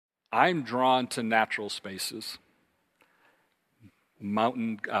I'm drawn to natural spaces,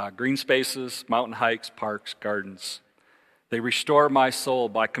 mountain, green spaces, mountain hikes, parks, gardens. They restore my soul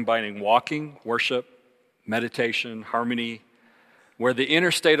by combining walking, worship, meditation, harmony, where the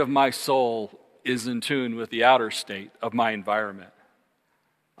inner state of my soul is in tune with the outer state of my environment.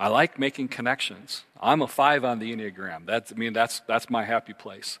 I like making connections. I'm a 5 on the Enneagram. That's my happy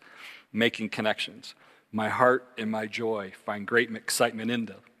place, making connections. My heart and my joy find great excitement in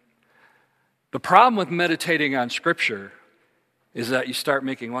them. The problem with meditating on Scripture is that you start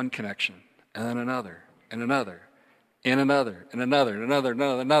making one connection, and then another, and another, and another, and another, and another, and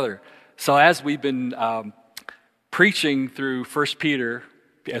another. So as we've been preaching through 1 Peter,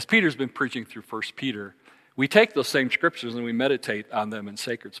 as Peter's been preaching through 1 Peter, we take those same scriptures and we meditate on them in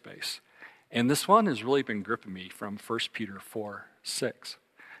sacred space. And this one has really been gripping me from 1 Peter 4:6.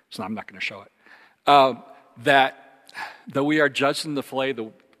 So I'm not going to show it. That though we are judged in the flesh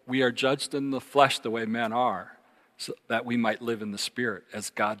the way men are, so that we might live in the Spirit as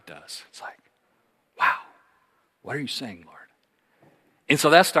God does. It's like, wow, what are you saying, Lord? And so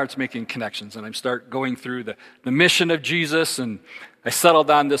that starts making connections, and I start going through the mission of Jesus, and I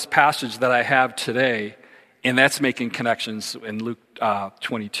settled on this passage that I have today, and that's making connections in Luke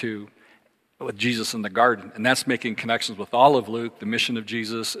 22 with Jesus in the garden. And that's making connections with all of Luke, the mission of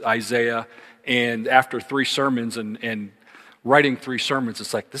Jesus, Isaiah, and after 3 sermons and writing 3 sermons,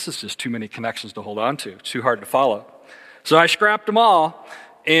 it's like, this is just too many connections to hold on to. It's too hard to follow. So I scrapped them all,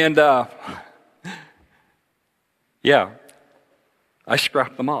 and I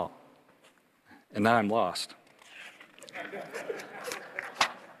scrapped them all. And now I'm lost.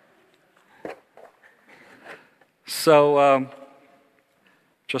 So,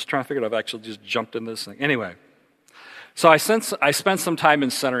 just trying to figure it out. I've actually just jumped in this thing. Anyway, so I spent some time in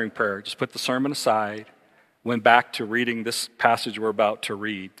centering prayer. Just put the sermon aside, went back to reading this passage we're about to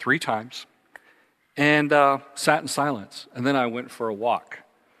read 3 times, and sat in silence. And then I went for a walk.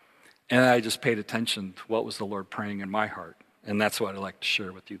 And I just paid attention to what was the Lord praying in my heart. And that's what I'd like to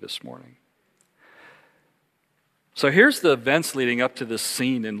share with you this morning. So here's the events leading up to this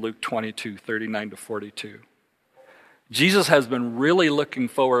scene in Luke 22, 39 to 42. Jesus has been really looking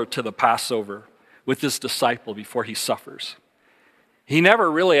forward to the Passover with his disciple before he suffers. He never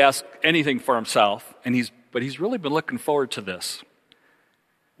really asked anything for himself, but he's really been looking forward to this.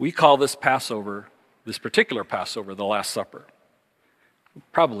 We call this Passover, this particular Passover, the Last Supper. You're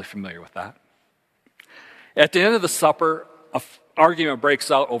probably familiar with that. At the end of the supper, an argument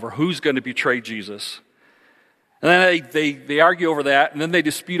breaks out over who's going to betray Jesus. And then they argue over that, and then they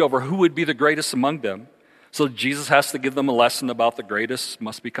dispute over who would be the greatest among them. So Jesus has to give them a lesson about the greatest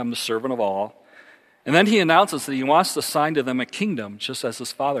must become the servant of all. And then he announces that he wants to assign to them a kingdom, just as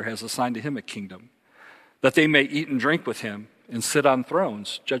his Father has assigned to him a kingdom, that they may eat and drink with him and sit on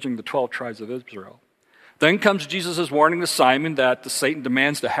thrones, judging the 12 tribes of Israel. Then comes Jesus' warning to Simon that Satan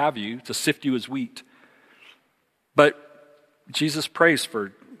demands to have you, to sift you as wheat. But Jesus prays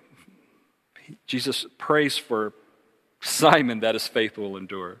for Simon that his faith will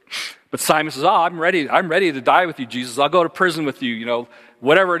endure. But Simon says, I'm ready to die with you, Jesus. I'll go to prison with you,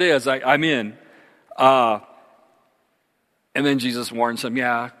 whatever it is, I'm in. And then Jesus warns him,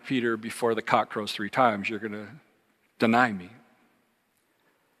 yeah, Peter, before the cock crows 3 times, you're going to deny me.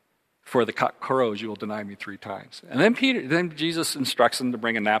 Before the cock crows, you will deny me 3 times. And then Jesus instructs him to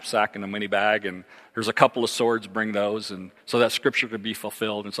bring a knapsack and a mini bag, and there's a couple of swords, bring those, and so that scripture could be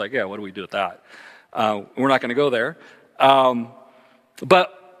fulfilled. And it's like, yeah, what do we do with that? We're not going to go there.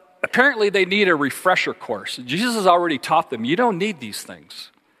 But apparently they need a refresher course. Jesus has already taught them, you don't need these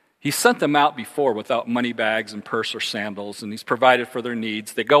things. He sent them out before without money bags and purse or sandals, and he's provided for their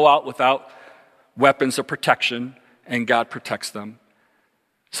needs. They go out without weapons of protection, and God protects them.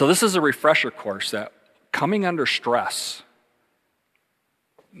 So this is a refresher course that coming under stress,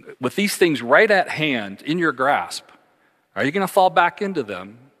 with these things right at hand, in your grasp, are you going to fall back into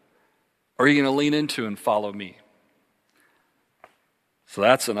them, or are you going to lean into and follow me? So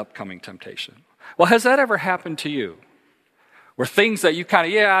that's an upcoming temptation. Well, has that ever happened to you? Where things that you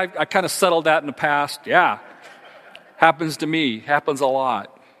I kind of settled that in the past. Yeah, happens to me, happens a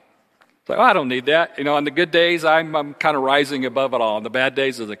lot. It's like, I don't need that. On the good days, I'm kind of rising above it all. On the bad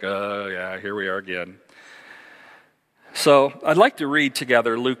days, it's like, oh, yeah, here we are again. So I'd like to read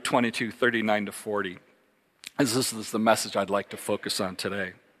together Luke 22, 39 to 40. As this is the message I'd like to focus on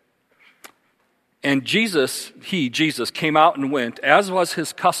today. And Jesus came out and went, as was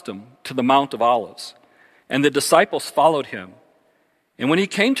his custom, to the Mount of Olives. And the disciples followed him. And when he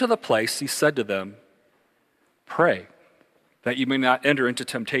came to the place, he said to them, pray that you may not enter into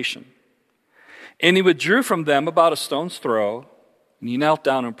temptation. And he withdrew from them about a stone's throw And he knelt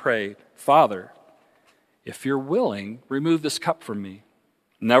down and prayed, Father, if you're willing, remove this cup from me.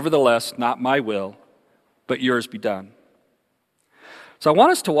 Nevertheless, not my will, but yours be done. So I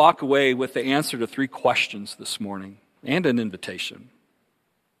want us to walk away with the answer to 3 questions this morning and an invitation.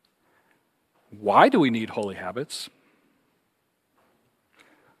 Why do we need holy habits?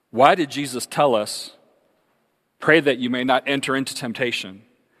 Why did Jesus tell us, pray that you may not enter into temptation?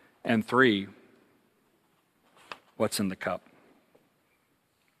 And 3, what's in the cup?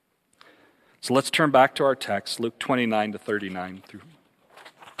 So let's turn back to our text, Luke 29 to 39, through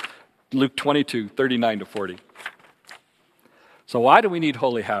Luke 22, 39 to 40. So why do we need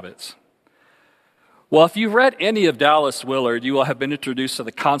holy habits? Well, if you've read any of Dallas Willard, you will have been introduced to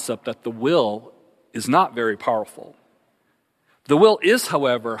the concept that the will is not very powerful. The will is,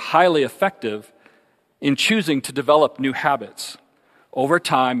 however, highly effective in choosing to develop new habits. Over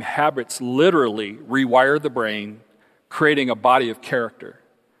time, habits literally rewire the brain, creating a body of character.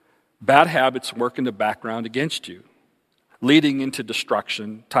 Bad habits work in the background against you, leading into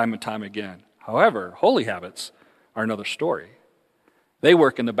destruction time and time again. However, holy habits are another story. They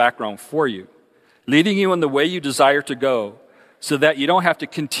work in the background for you, leading you in the way you desire to go, so that you don't have to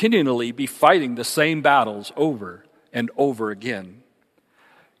continually be fighting the same battles over and over again.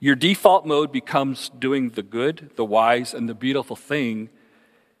 Your default mode becomes doing the good, the wise, and the beautiful thing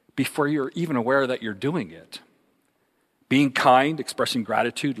before you're even aware that you're doing it. Being kind, expressing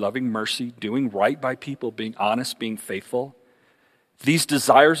gratitude, loving mercy, doing right by people, being honest, being faithful. These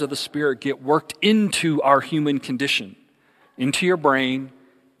desires of the Spirit get worked into our human condition, into your brain,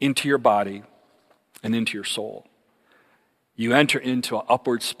 into your body, and into your soul. You enter into an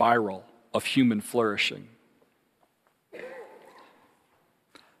upward spiral of human flourishing.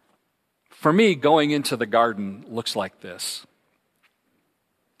 For me, going into the garden looks like this.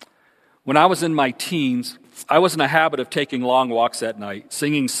 When I was in my teens, I was in a habit of taking long walks at night,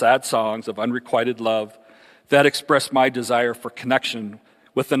 singing sad songs of unrequited love that expressed my desire for connection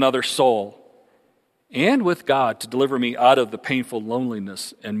with another soul and with God to deliver me out of the painful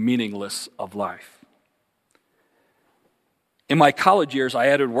loneliness and meaningless of life. In my college years, I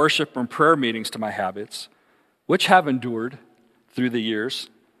added worship and prayer meetings to my habits, which have endured through the years,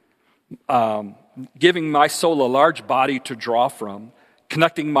 giving my soul a large body to draw from,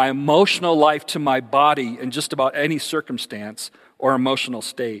 connecting my emotional life to my body in just about any circumstance or emotional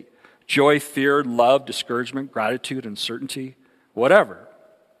state. Joy, fear, love, discouragement, gratitude, uncertainty, whatever.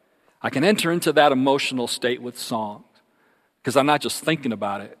 I can enter into that emotional state with song because I'm not just thinking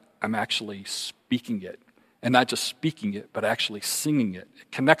about it, I'm actually speaking it. And not just speaking it, but actually singing it.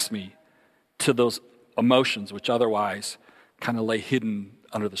 It connects me to those emotions which otherwise kind of lay hidden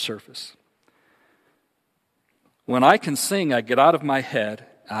under the surface. When I can sing, I get out of my head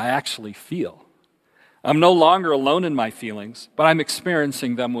and I actually feel. I'm no longer alone in my feelings, but I'm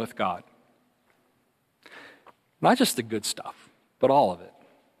experiencing them with God. Not just the good stuff, but all of it.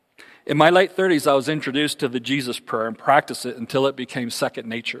 In my late 30s, I was introduced to the Jesus prayer and practiced it until it became second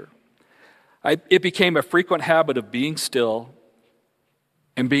nature. It became a frequent habit of being still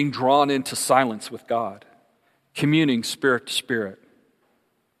and being drawn into silence with God, communing spirit to spirit.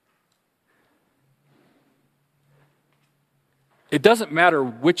 It doesn't matter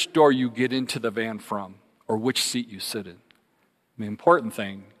which door you get into the van from or which seat you sit in. The important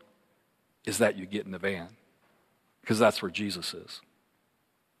thing is that you get in the van because that's where Jesus is.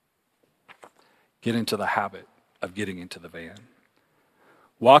 Get into the habit of getting into the van.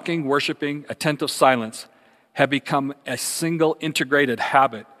 Walking, worshiping, attentive silence have become a single integrated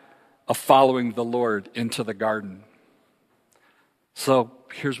habit of following the Lord into the garden. So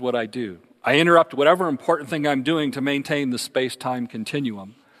here's what I do. I interrupt whatever important thing I'm doing to maintain the space-time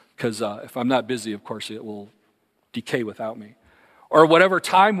continuum, because if I'm not busy, of course, it will decay without me. Or whatever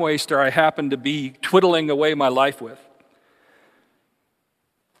time waster I happen to be twiddling away my life with.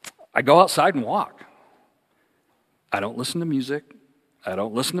 I go outside and walk. I don't listen to music. I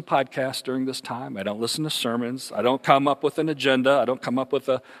don't listen to podcasts during this time. I don't listen to sermons. I don't come up with an agenda. I don't come up with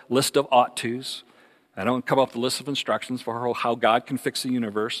a list of ought-tos. I don't come up with a list of instructions for how God can fix the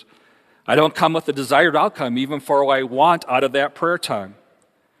universe. I don't come with the desired outcome even for what I want out of that prayer time.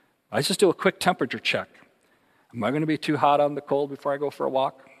 I just do a quick temperature check. Am I going to be too hot on the cold before I go for a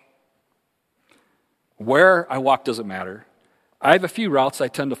walk? Where I walk doesn't matter. I have a few routes I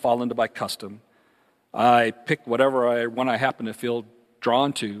tend to fall into by custom. I pick whatever one I happen to feel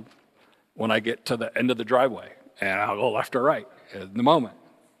drawn to when I get to the end of the driveway, and I'll go left or right in the moment.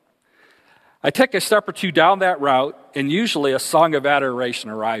 I take a step or two down that route, and usually a song of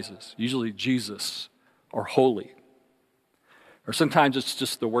adoration arises, usually Jesus or holy. Or sometimes it's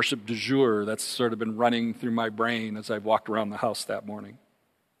just the worship du jour that's sort of been running through my brain as I've walked around the house that morning.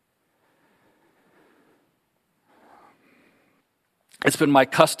 It's been my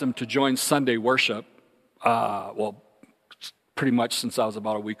custom to join Sunday worship, pretty much since I was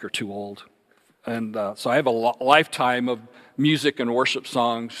about a week or two old. And so I have a lifetime of music and worship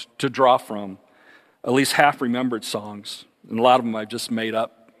songs to draw from, at least half remembered songs. And a lot of them I've just made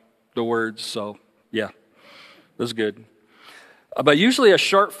up the words, so yeah, it was good. But usually a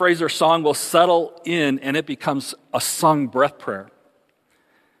short phrase or song will settle in and it becomes a sung breath prayer.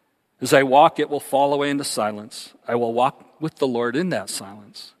 As I walk, it will fall away into silence. I will walk with the Lord in that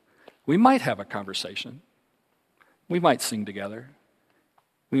silence. We might have a conversation. We might sing together.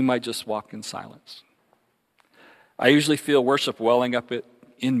 We might just walk in silence. I usually feel worship welling up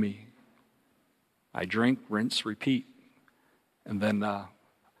in me. I drink, rinse, repeat. And then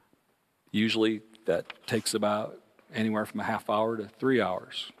usually that takes about anywhere from a half hour to 3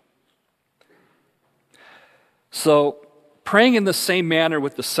 hours. So praying in the same manner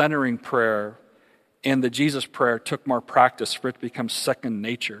with the centering prayer and the Jesus prayer took more practice for it to become second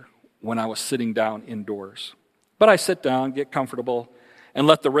nature when I was sitting down indoors. But I sit down, get comfortable, and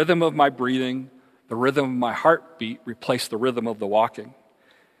let the rhythm of my breathing, the rhythm of my heartbeat replace the rhythm of the walking.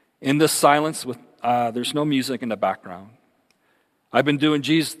 In this silence, there's no music in the background. I've been doing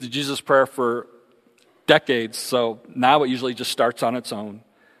the Jesus prayer for decades, so now it usually just starts on its own.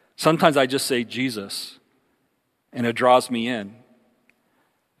 Sometimes I just say Jesus, and it draws me in.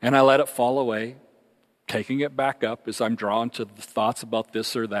 And I let it fall away, taking it back up as I'm drawn to the thoughts about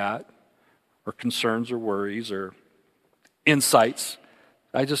this or that, or concerns or worries or insights.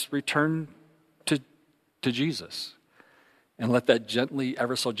 I just return to Jesus and let that gently,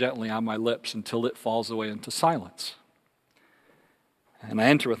 ever so gently on my lips until it falls away into silence. And I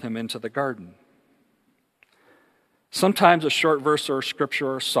enter with him into the garden. Sometimes a short verse or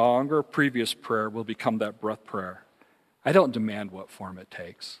scripture or song or a previous prayer will become that breath prayer. I don't demand what form it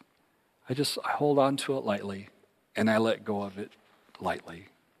takes. I hold on to it lightly and I let go of it lightly.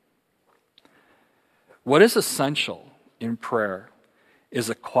 What is essential in prayer is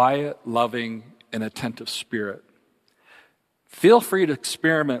a quiet, loving, and attentive spirit. Feel free to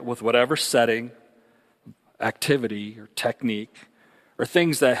experiment with whatever setting, activity, or technique, or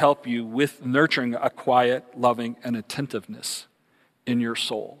things that help you with nurturing a quiet, loving, and attentiveness in your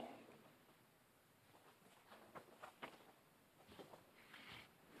soul.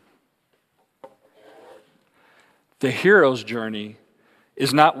 The hero's journey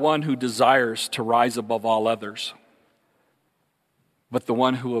is not one who desires to rise above all others, but the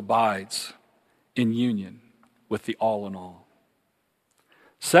one who abides in union with the all in all.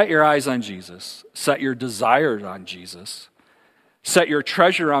 Set your eyes on Jesus. Set your desires on Jesus. Set your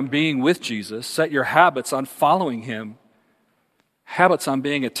treasure on being with Jesus. Set your habits on following him. Habits on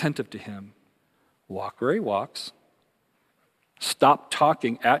being attentive to him. Walk where he walks. Stop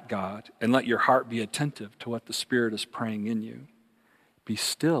talking at God and let your heart be attentive to what the Spirit is praying in you. Be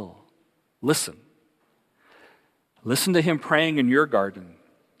still. Listen. Listen to him praying in your garden.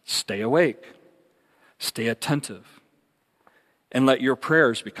 Stay awake. Stay attentive. And let your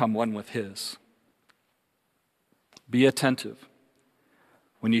prayers become one with his. Be attentive.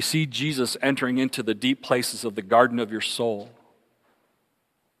 When you see Jesus entering into the deep places of the garden of your soul,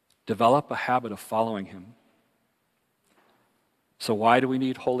 develop a habit of following him. So why do we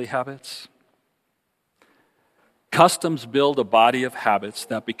need holy habits? Customs build a body of habits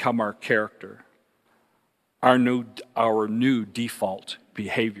that become our character, our new default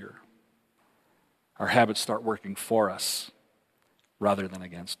behavior. Our habits start working for us rather than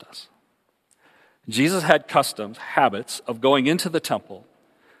against us. Jesus had customs, habits of going into the temple,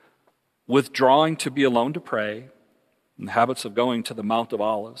 withdrawing to be alone to pray, and habits of going to the Mount of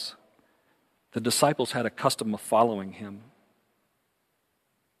Olives. The disciples had a custom of following him.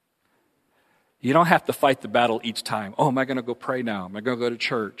 You don't have to fight the battle each time. Oh, am I going to go pray now? Am I going to go to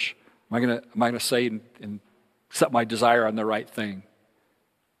church? Am I going to say and set my desire on the right thing?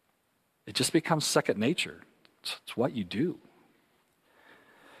 It just becomes second nature. It's what you do.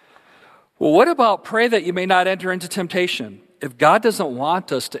 Well, what about pray that you may not enter into temptation? If God doesn't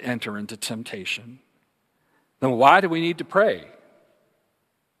want us to enter into temptation, then why do we need to pray?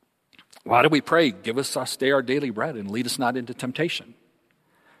 Why do we pray? Give us this day our daily bread and lead us not into temptation.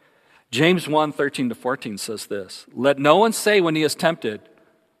 James 1:13-14 says this, let no one say when he is tempted,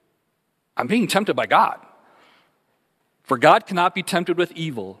 I'm being tempted by God. For God cannot be tempted with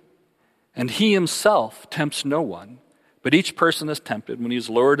evil, and he himself tempts no one. But each person is tempted when he is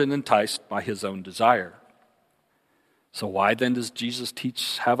lured and enticed by his own desire. So why then does Jesus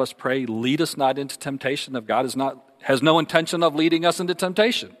have us pray, lead us not into temptation if God is not has no intention of leading us into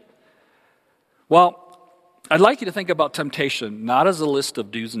temptation. Well, I'd like you to think about temptation not as a list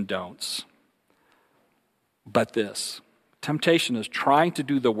of do's and don'ts, but this. Temptation is trying to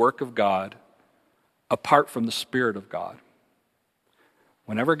do the work of God apart from the Spirit of God.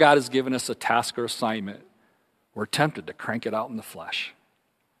 Whenever God has given us a task or assignment, we're tempted to crank it out in the flesh.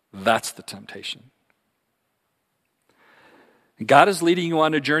 That's the temptation. God is leading you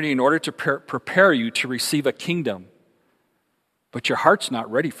on a journey in order to prepare you to receive a kingdom, but your heart's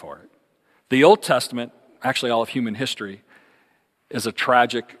not ready for it. The Old Testament, actually all of human history, is a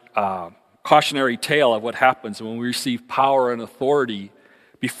tragic cautionary tale of what happens when we receive power and authority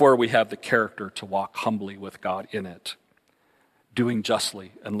before we have the character to walk humbly with God in it, doing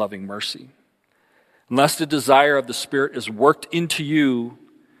justly and loving mercy. Unless the desire of the Spirit is worked into you,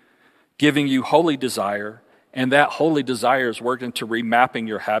 giving you holy desire, and that holy desire is worked into remapping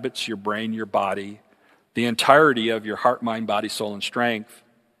your habits, your brain, your body, the entirety of your heart, mind, body, soul, and strength,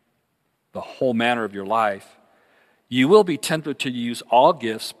 the whole manner of your life, you will be tempted to use all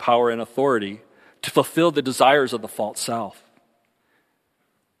gifts, power, and authority to fulfill the desires of the false self.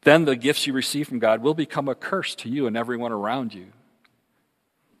 Then the gifts you receive from God will become a curse to you and everyone around you.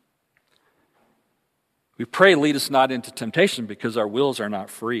 We pray, lead us not into temptation, because our wills are not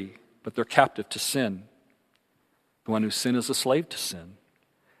free, but they're captive to sin. The one who sins is a slave to sin.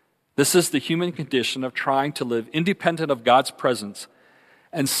 This is the human condition of trying to live independent of God's presence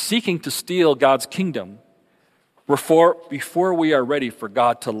and seeking to steal God's kingdom before we are ready for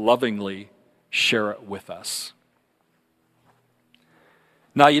God to lovingly share it with us.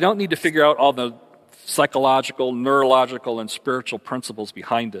 Now, you don't need to figure out all the psychological, neurological, and spiritual principles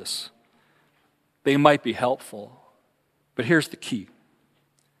behind this. They might be helpful, but here's the key.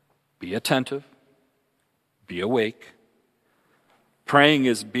 Be attentive. Be awake. Praying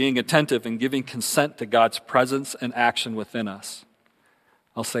is being attentive and giving consent to God's presence and action within us.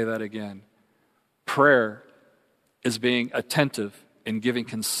 I'll say that again. Prayer is being attentive and giving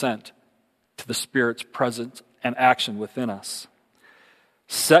consent to the Spirit's presence and action within us.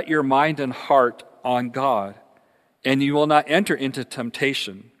 Set your mind and heart on God, and you will not enter into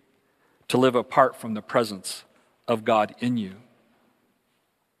temptation to live apart from the presence of God in you.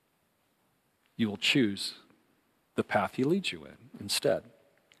 You will choose the path He leads you in instead.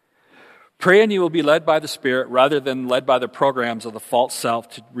 Pray and you will be led by the Spirit rather than led by the programs of the false self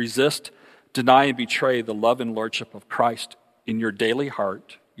to resist, deny, and betray the love and lordship of Christ in your daily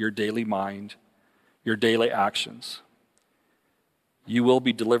heart, your daily mind, your daily actions. You will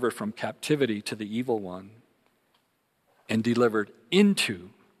be delivered from captivity to the evil one and delivered into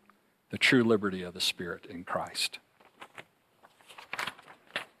the true liberty of the Spirit in Christ.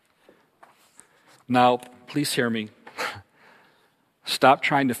 Now, please hear me. Stop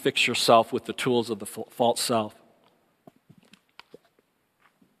trying to fix yourself with the tools of the false self.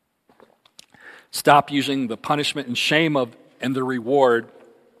 Stop using the punishment and shame and the reward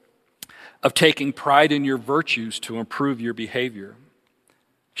of taking pride in your virtues to improve your behavior.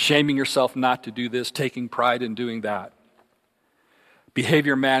 Shaming yourself not to do this, taking pride in doing that.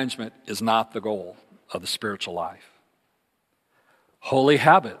 Behavior management is not the goal of the spiritual life. Holy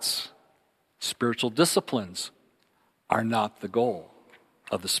habits, spiritual disciplines are not the goal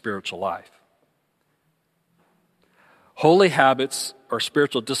of the spiritual life. Holy habits or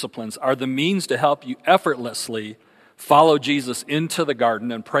spiritual disciplines are the means to help you effortlessly follow Jesus into the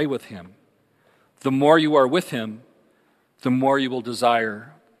garden and pray with Him. The more you are with Him, the more you will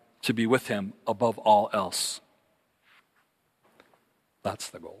desire to be with Him above all else. That's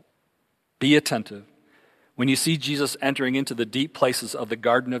the goal. Be attentive. When you see Jesus entering into the deep places of the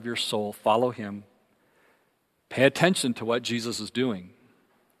garden of your soul, follow Him. Pay attention to what Jesus is doing.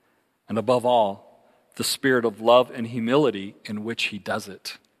 And above all, the spirit of love and humility in which He does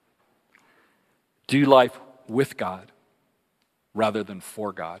it. Do life with God rather than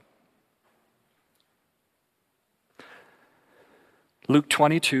for God. Luke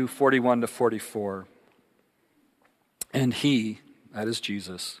 22, 41 to 44. And He, that is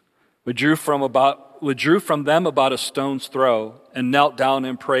Jesus, withdrew from them about a stone's throw and knelt down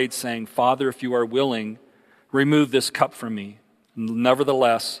and prayed, saying, Father, if you are willing, remove this cup from me.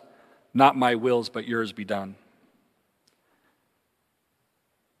 Nevertheless, not my wills, but yours be done.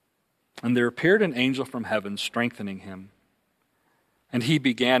 And there appeared an angel from heaven, strengthening him. And he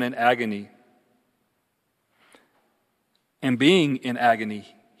began in agony. And being in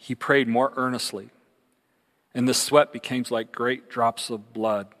agony, he prayed more earnestly. And the sweat became like great drops of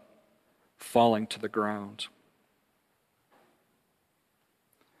blood falling to the ground.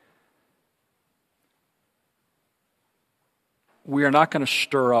 We are not going to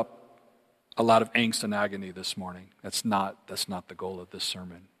stir up a lot of angst and agony this morning. That's not the goal of this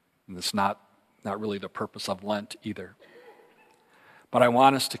sermon. And it's not really the purpose of Lent either. But I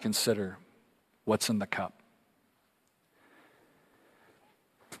want us to consider what's in the cup.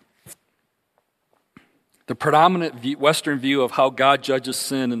 The predominant Western view of how God judges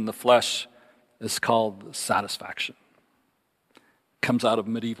sin in the flesh is called satisfaction. It comes out of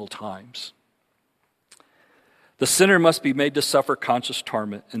medieval times. The sinner must be made to suffer conscious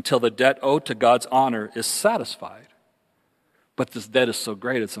torment until the debt owed to God's honor is satisfied. But this debt is so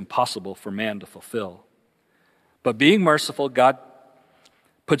great it's impossible for man to fulfill. But being merciful, God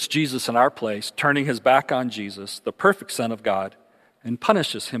puts Jesus in our place, turning his back on Jesus, the perfect Son of God, and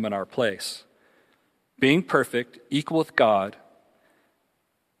punishes him in our place. Being perfect, equal with God,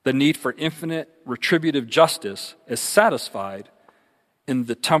 the need for infinite retributive justice is satisfied in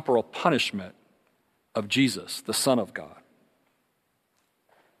the temporal punishment of Jesus, the Son of God.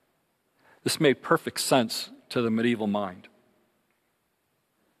 This made perfect sense to the medieval mind.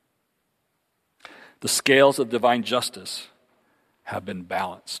 The scales of divine justice have been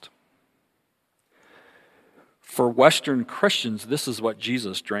balanced. For Western Christians, this is what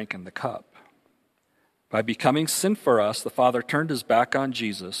Jesus drank in the cup. By becoming sin for us, the Father turned his back on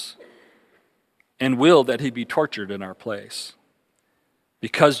Jesus and willed that he be tortured in our place.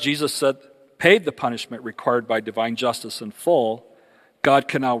 Because Jesus paid the punishment required by divine justice in full, God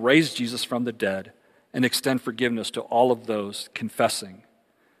can now raise Jesus from the dead and extend forgiveness to all of those confessing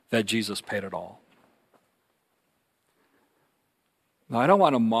that Jesus paid it all. Now, I don't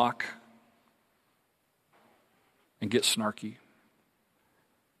want to mock and get snarky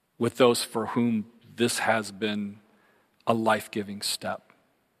with those for whom this has been a life-giving step.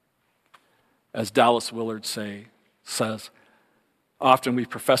 As Dallas Willard says, often we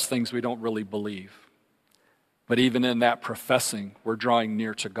profess things we don't really believe. But even in that professing, we're drawing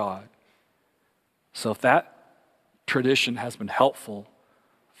near to God. So if that tradition has been helpful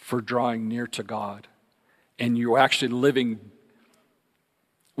for drawing near to God, and you're actually living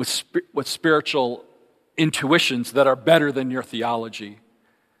with spiritual intuitions that are better than your theology,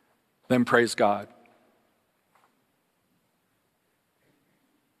 then praise God.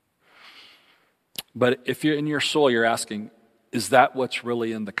 But if you're in your soul, you're asking, is that what's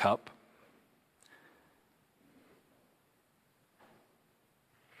really in the cup?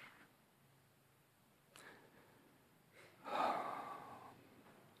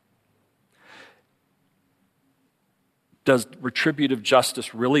 Does retributive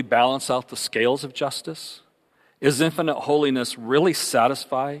justice really balance out the scales of justice? Is infinite holiness really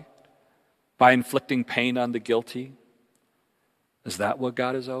satisfied by inflicting pain on the guilty? Is that what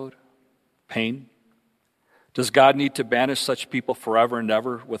God is owed? Pain? Does God need to banish such people forever and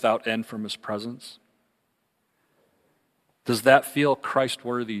ever without end from his presence? Does that feel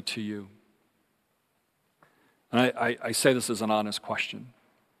Christ-worthy to you? And I say this as an honest question.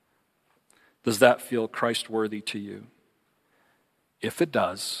 Does that feel Christ-worthy to you? If it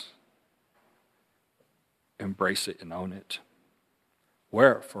does, embrace it and own it.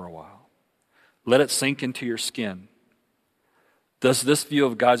 Wear it for a while. Let it sink into your skin. Does this view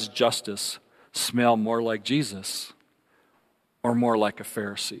of God's justice smell more like Jesus or more like a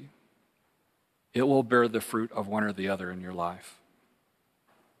Pharisee? It will bear the fruit of one or the other in your life.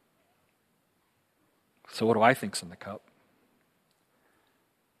 So what do I think's in the cup?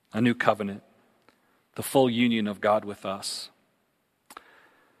 A new covenant, the full union of God with us.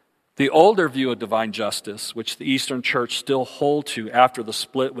 The older view of divine justice, which the Eastern Church still hold to after the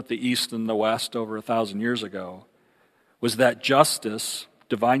split with the East and the West over 1,000 years ago, was that justice,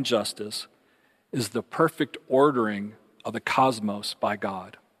 divine justice, is the perfect ordering of the cosmos by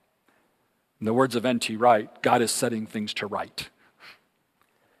God. In the words of N.T. Wright, God is setting things to right.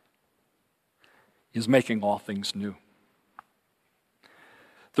 He is making all things new.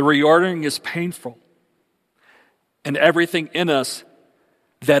 The reordering is painful, and everything in us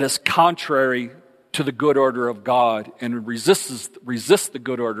that is contrary to the good order of God and resists the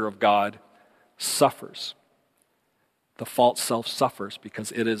good order of God suffers. The false self suffers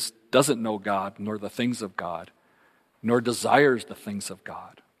because it doesn't know God, nor the things of God, nor desires the things of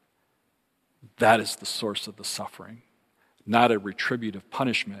God. That is the source of the suffering. Not a retributive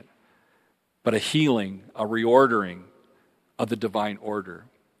punishment, but a healing, a reordering of the divine order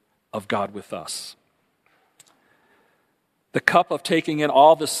of God with us. The cup of taking in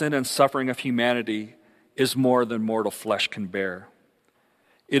all the sin and suffering of humanity is more than mortal flesh can bear.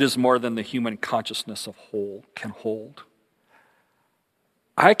 It is more than the human consciousness can hold.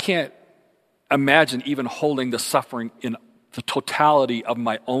 I can't imagine even holding the suffering in the totality of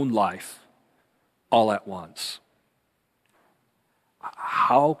my own life all at once.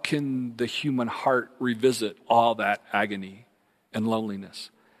 How can the human heart revisit all that agony and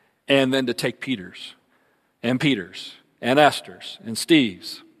loneliness? And then to take Peter's and Esther's and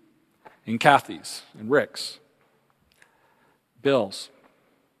Steve's and Kathy's and Rick's, Bill's,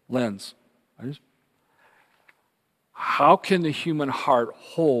 Lynn's. How can the human heart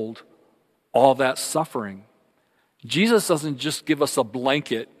hold all that suffering? Jesus doesn't just give us a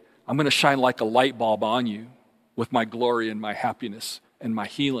blanket, I'm going to shine like a light bulb on you with my glory and my happiness and my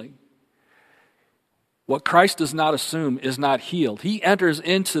healing. What Christ does not assume is not healed. He enters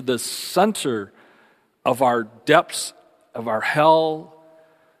into the center of our depths, of our hell,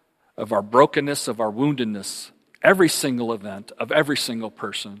 of our brokenness, of our woundedness, every single event, of every single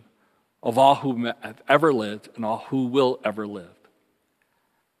person, of all who have ever lived and all who will ever live.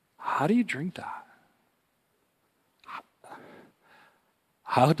 How do you drink that?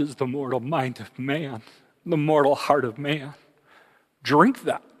 How does the mortal mind of man, the mortal heart of man, drink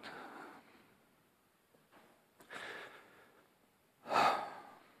that?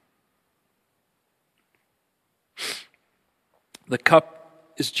 The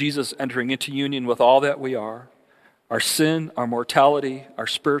cup is Jesus entering into union with all that we are, our sin, our mortality, our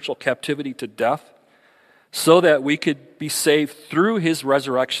spiritual captivity to death, so that we could be saved through his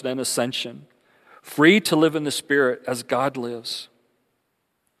resurrection and ascension, free to live in the Spirit as God lives.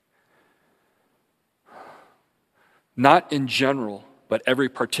 Not in general, but every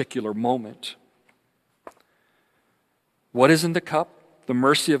particular moment. What is in the cup? The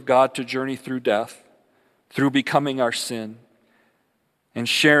mercy of God to journey through death, through becoming our sin, and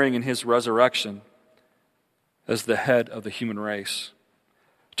sharing in his resurrection as the head of the human race,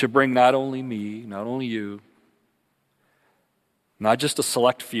 to bring not only me, not only you, not just a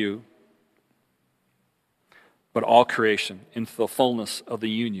select few, but all creation into the fullness of the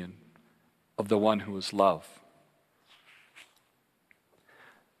union of the one who is love.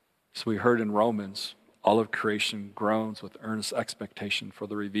 So we heard in Romans, all of creation groans with earnest expectation for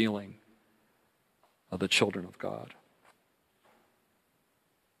the revealing of the children of God.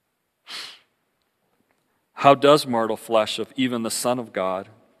 How does mortal flesh of even the Son of God,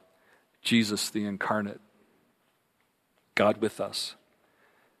 Jesus the incarnate, God with us,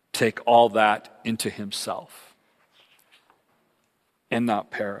 take all that into himself and not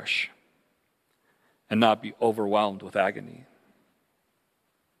perish and not be overwhelmed with agony?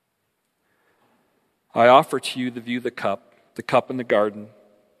 I offer to you the view of the cup in the garden,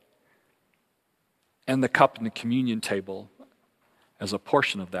 and the cup in the communion table as a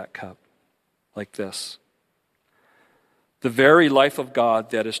portion of that cup, like this. The very life of God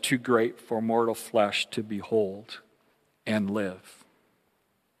that is too great for mortal flesh to behold and live.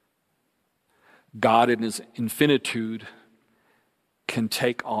 God in his infinitude can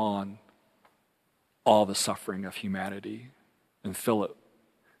take on all the suffering of humanity and fill it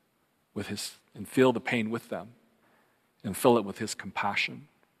with his, and feel the pain with them and fill it with his compassion.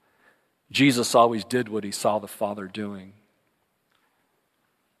 Jesus always did what he saw the Father doing.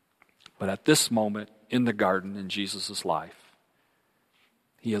 But at this moment in the garden in Jesus' life,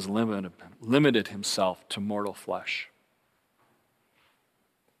 he has limited himself to mortal flesh.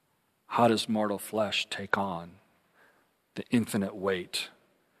 How does mortal flesh take on the infinite weight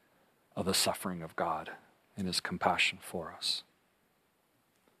of the suffering of God and his compassion for us?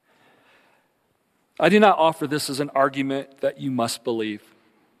 I do not offer this as an argument that you must believe.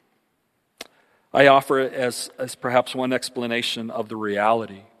 I offer it as perhaps one explanation of the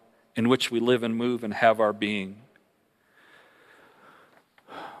reality in which we live and move and have our being.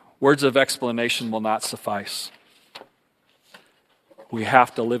 Words of explanation will not suffice. We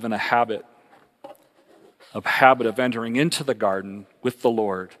have to live in a habit of entering into the garden with the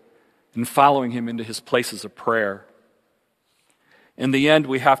Lord and following him into his places of prayer. In the end,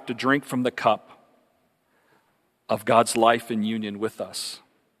 we have to drink from the cup of God's life in union with us.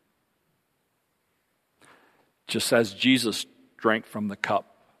 Just as Jesus drank from the cup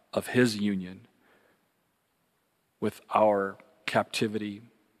of his union with our captivity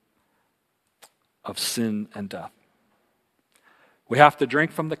of sin and death. We have to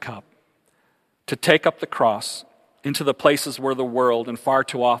drink from the cup to take up the cross into the places where the world, and far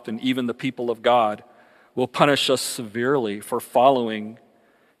too often even the people of God, will punish us severely for following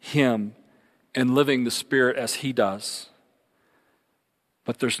him and living the Spirit as he does.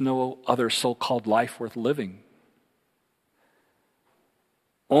 But there's no other so-called life worth living.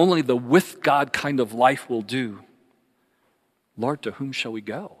 Only the with God kind of life will do. Lord, to whom shall we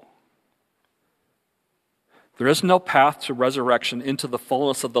go? There is no path to resurrection into the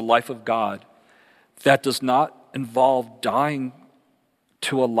fullness of the life of God that does not involve dying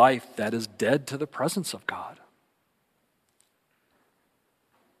to a life that is dead to the presence of God.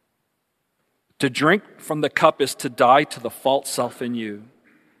 To drink from the cup is to die to the false self in you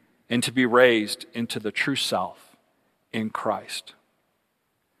and to be raised into the true self in Christ.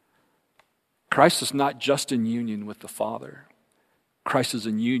 Christ is not just in union with the Father. Christ is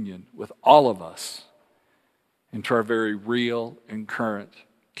in union with all of us into our very real and current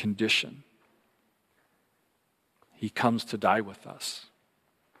condition. He comes to die with us,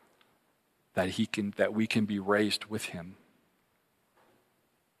 that we can be raised with him.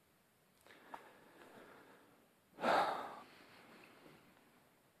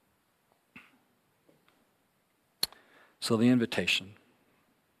 So the invitation,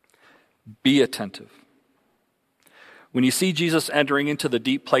 be attentive. When you see Jesus entering into the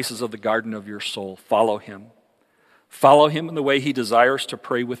deep places of the garden of your soul, follow him. Follow him in the way he desires to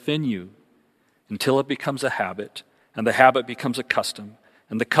pray within you until it becomes a habit, and the habit becomes a custom,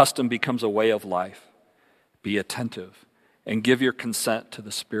 and the custom becomes a way of life. Be attentive and give your consent to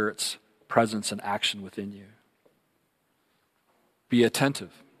the Spirit's presence and action within you. Be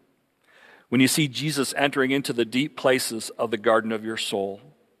attentive. When you see Jesus entering into the deep places of the garden of your soul,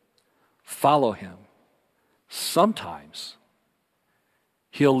 follow him. Sometimes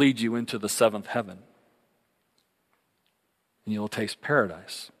he'll lead you into the seventh heaven, and you'll taste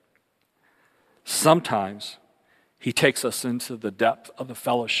paradise. Sometimes he takes us into the depth of the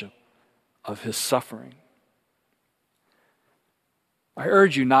fellowship of his suffering. I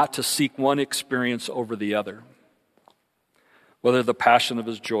urge you not to seek one experience over the other, whether the passion of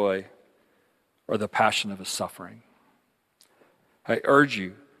his joy or the passion of his suffering. I urge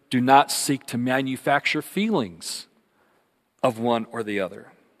you, do not seek to manufacture feelings of one or the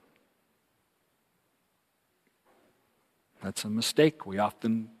other. That's a mistake we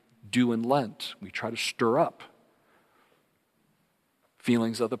often do in Lent. We try to stir up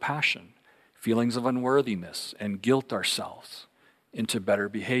feelings of the passion, feelings of unworthiness, and guilt ourselves into better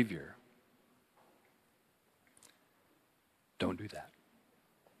behavior. Don't do that.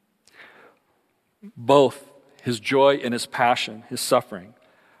 Both his joy and his passion, his suffering,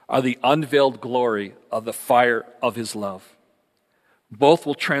 are the unveiled glory of the fire of his love. Both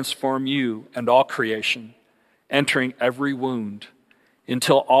will transform you and all creation, entering every wound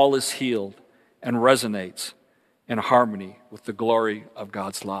until all is healed and resonates in harmony with the glory of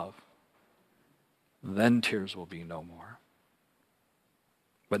God's love. Then tears will be no more.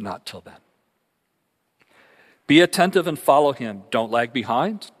 But not till then. Be attentive and follow him. Don't lag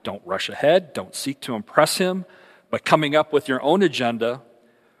behind. Don't rush ahead. Don't seek to impress him, but coming up with your own agenda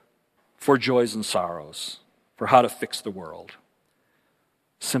for joys and sorrows, for how to fix the world.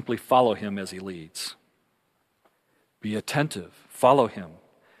 Simply follow him as he leads. Be attentive. Follow him.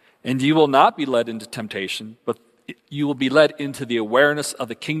 And you will not be led into temptation, but you will be led into the awareness of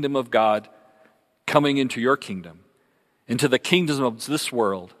the kingdom of God coming into your kingdom, into the kingdoms of this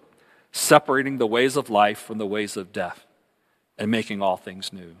world, separating the ways of life from the ways of death and making all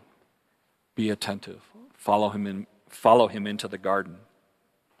things new. Be attentive. Follow him into the garden.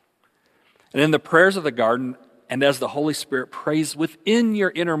 And in the prayers of the garden, and as the Holy Spirit prays within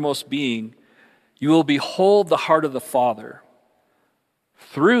your innermost being, you will behold the heart of the Father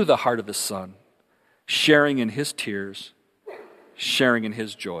through the heart of the Son, sharing in his tears, sharing in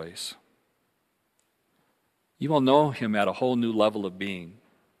his joys. You will know him at a whole new level of being.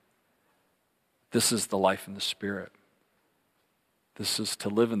 This is the life in the Spirit. This is to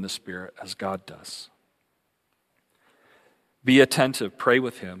live in the Spirit as God does. Be attentive, pray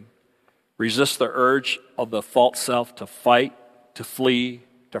with him. Resist the urge of the false self to fight, to flee,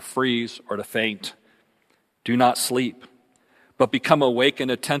 to freeze, or to faint. Do not sleep, but become awake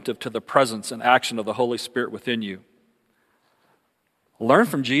and attentive to the presence and action of the Holy Spirit within you. Learn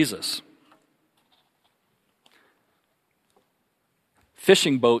from Jesus.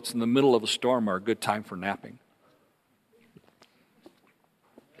 Fishing boats in the middle of a storm are a good time for napping.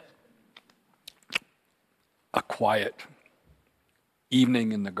 A quiet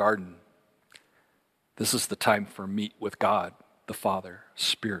evening in the garden. This is the time for meet with God, the Father,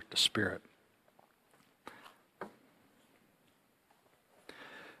 Spirit to Spirit.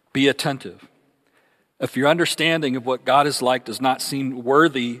 Be attentive. If your understanding of what God is like does not seem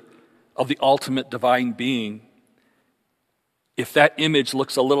worthy of the ultimate divine being, if that image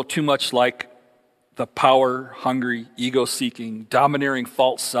looks a little too much like the power-hungry, ego-seeking, domineering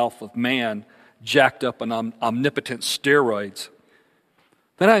false self of man jacked up on omnipotent steroids,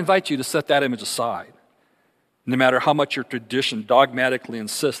 then I invite you to set that image aside, no matter how much your tradition dogmatically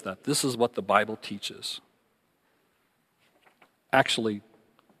insists that this is what the Bible teaches. Actually,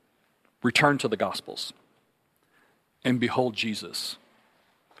 return to the Gospels and behold Jesus.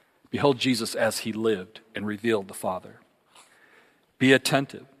 Behold Jesus as he lived and revealed the Father. Be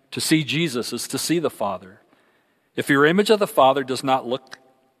attentive. To see Jesus is to see the Father. If your image of the Father does not look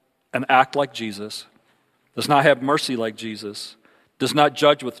and act like Jesus, does not have mercy like Jesus, does not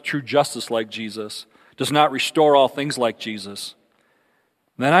judge with true justice like Jesus, does not restore all things like Jesus,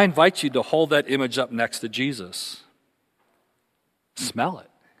 then I invite you to hold that image up next to Jesus. Smell it.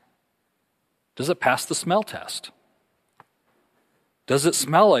 Does it pass the smell test? Does it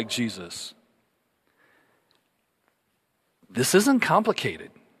smell like Jesus? This isn't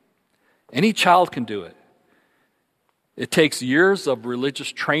complicated. Any child can do it. It takes years of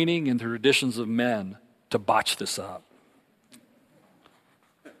religious training and the traditions of men to botch this up.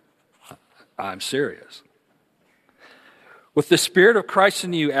 I'm serious. With the Spirit of Christ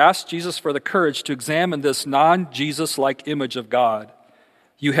in you, ask Jesus for the courage to examine this non-Jesus-like image of God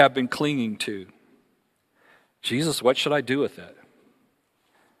you have been clinging to. Jesus, what should I do with it?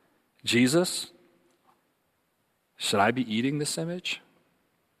 Jesus, should I be eating this image?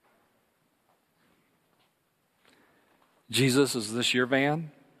 Jesus, is this your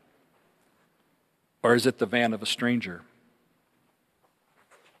van? Or is it the van of a stranger?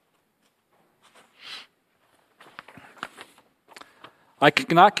 I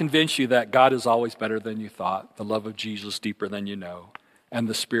cannot convince you that God is always better than you thought, the love of Jesus deeper than you know, and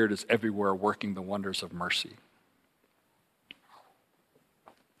the Spirit is everywhere working the wonders of mercy.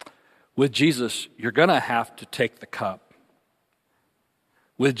 With Jesus, you're going to have to take the cup.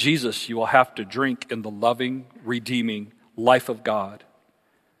 With Jesus, you will have to drink in the loving, redeeming life of God.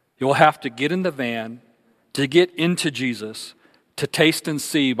 You will have to get in the van, to get into Jesus, to taste and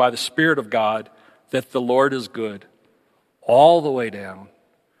see by the Spirit of God that the Lord is good, all the way down,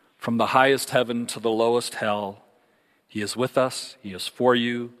 from the highest heaven to the lowest hell. He is with us. He is for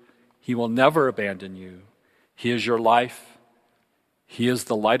you. He will never abandon you. He is your life. He is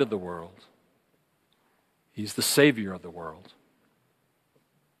the light of the world. He's the Savior of the world.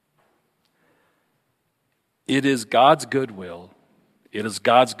 It is God's goodwill, it is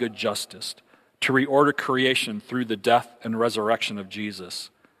God's good justice to reorder creation through the death and resurrection of Jesus,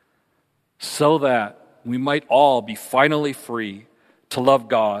 so that we might all be finally free to love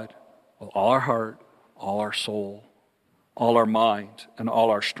God with all our heart, all our soul, all our mind, and all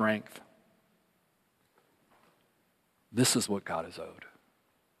our strength. This is what God is owed.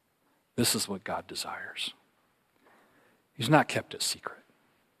 This is what God desires. He's not kept it secret.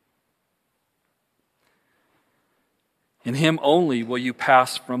 In Him only will you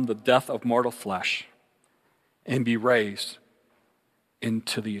pass from the death of mortal flesh and be raised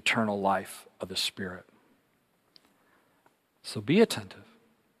into the eternal life of the Spirit. So be attentive.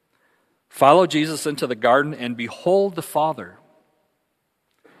 Follow Jesus into the garden and behold the Father.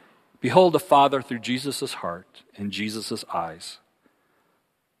 Behold the Father through Jesus' heart and Jesus' eyes.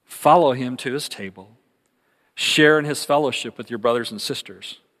 Follow Him to His table. Share in His fellowship with your brothers and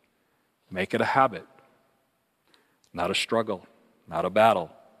sisters. Make it a habit, not a struggle, not a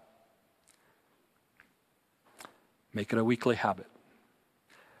battle. Make it a weekly habit.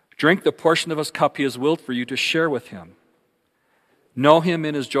 Drink the portion of His cup He has willed for you to share with Him. Know Him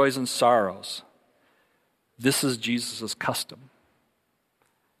in His joys and sorrows. This is Jesus' custom.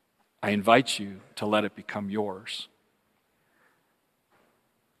 I invite you to let it become yours.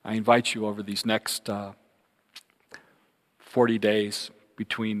 I invite you over these next 40 days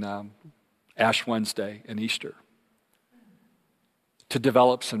between Ash Wednesday and Easter to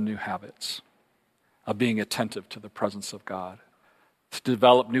develop some new habits of being attentive to the presence of God, to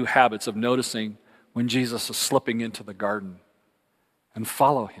develop new habits of noticing when Jesus is slipping into the garden, and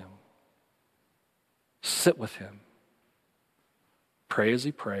follow Him. Sit with Him. Pray as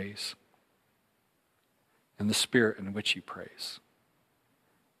He prays, in the spirit in which He prays.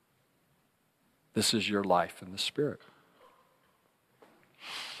 This is your life in the Spirit.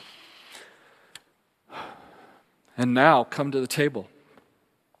 And now come to the table.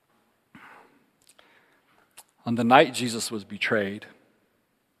 On the night Jesus was betrayed,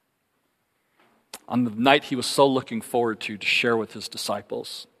 on the night He was so looking forward to share with His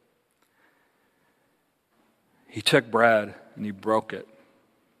disciples, He took bread and He broke it.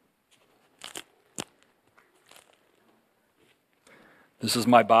 This is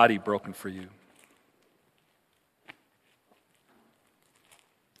my body broken for you.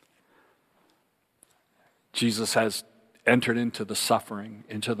 Jesus has entered into the suffering,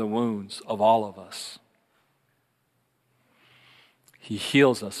 into the wounds of all of us. He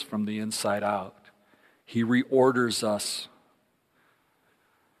heals us from the inside out. He reorders us,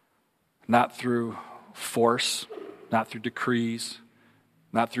 not through force, not through decrees,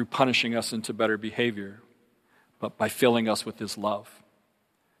 not through punishing us into better behavior, but by filling us with His love.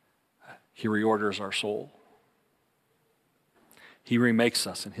 He reorders our soul. He remakes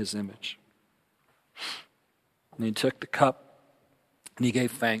us in his image. And he took the cup and he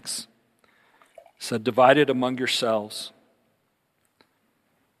gave thanks. He said, divide it among yourselves.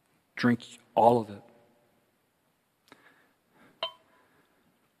 Drink all of it.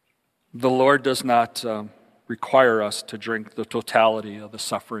 The Lord does not require us to drink the totality of the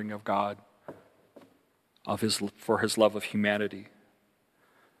suffering of God for his love of humanity.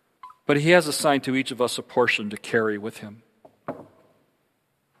 But he has assigned to each of us a portion to carry with him,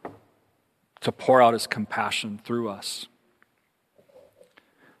 to pour out his compassion through us.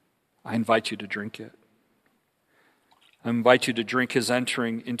 I invite you to drink it. I invite you to drink his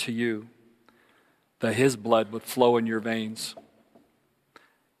entering into you, that his blood would flow in your veins,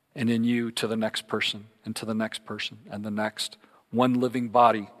 and in you to the next person, and to the next person, and the next. One living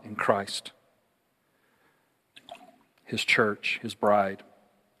body in Christ. His church, his bride,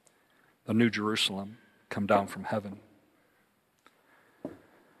 the New Jerusalem, come down from heaven.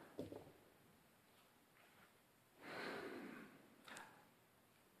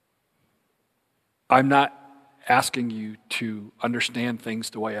 I'm not asking you to understand things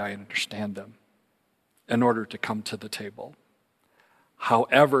the way I understand them in order to come to the table.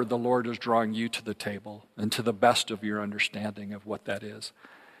 However, the Lord is drawing you to the table and to the best of your understanding of what that is.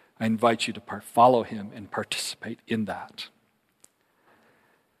 I invite you to follow him and participate in that.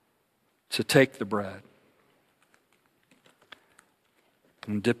 To take the bread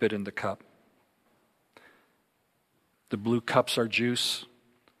and dip it in the cup. The blue cups are juice.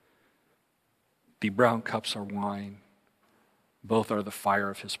 The brown cups are wine. Both are the fire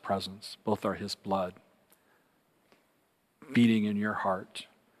of his presence. Both are his blood beating in your heart,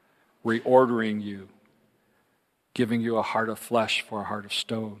 reordering you, giving you a heart of flesh for a heart of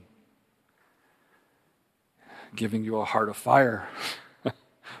stone, giving you a heart of fire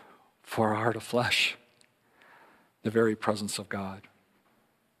for a heart of flesh, the very presence of God.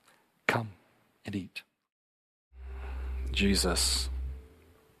 Come and eat. Jesus,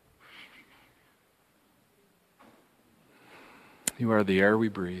 you are the air we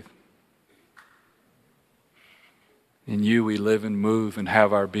breathe. In you we live and move and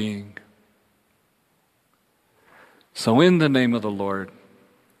have our being. So in the name of the Lord,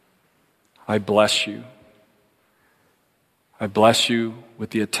 I bless you. I bless you with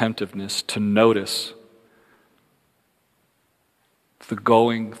the attentiveness to notice the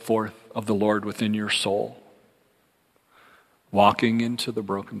going forth of the Lord within your soul, walking into the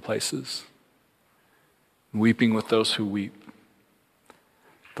broken places, weeping with those who weep.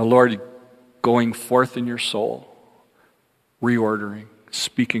 The Lord going forth in your soul, reordering,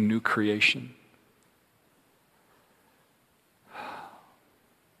 speaking new creation.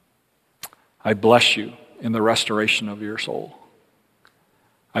 I bless you in the restoration of your soul.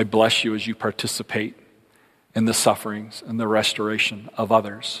 I bless you as you participate in the sufferings and the restoration of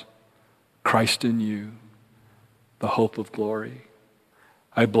others. Christ in you, the hope of glory.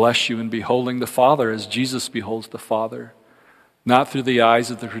 I bless you in beholding the Father as Jesus beholds the Father, not through the eyes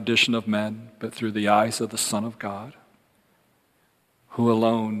of the tradition of men, but through the eyes of the Son of God, who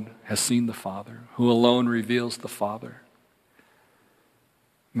alone has seen the Father, who alone reveals the Father.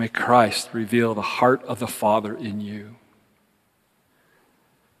 May Christ reveal the heart of the Father in you.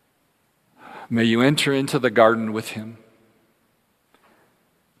 May you enter into the garden with him,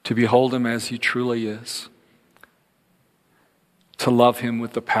 to behold him as he truly is, to love him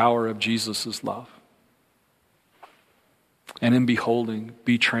with the power of Jesus' love, and in beholding,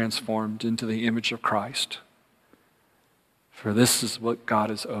 be transformed into the image of Christ. For this is what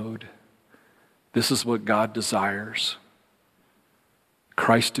God is owed. This is what God desires.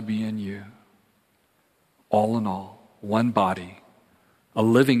 Christ to be in you. All in all, one body, a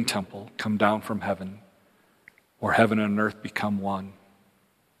living temple come down from heaven, where heaven and earth become one,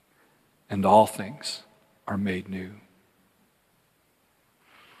 and all things are made new.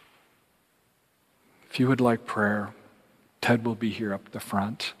 If you would like prayer, Ted will be here up the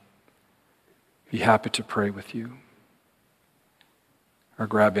front. Be happy to pray with you. Or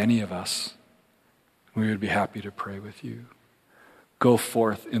grab any of us. We would be happy to pray with you. Go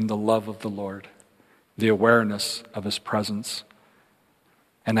forth in the love of the Lord, the awareness of his presence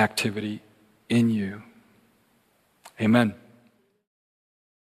and activity in you. Amen.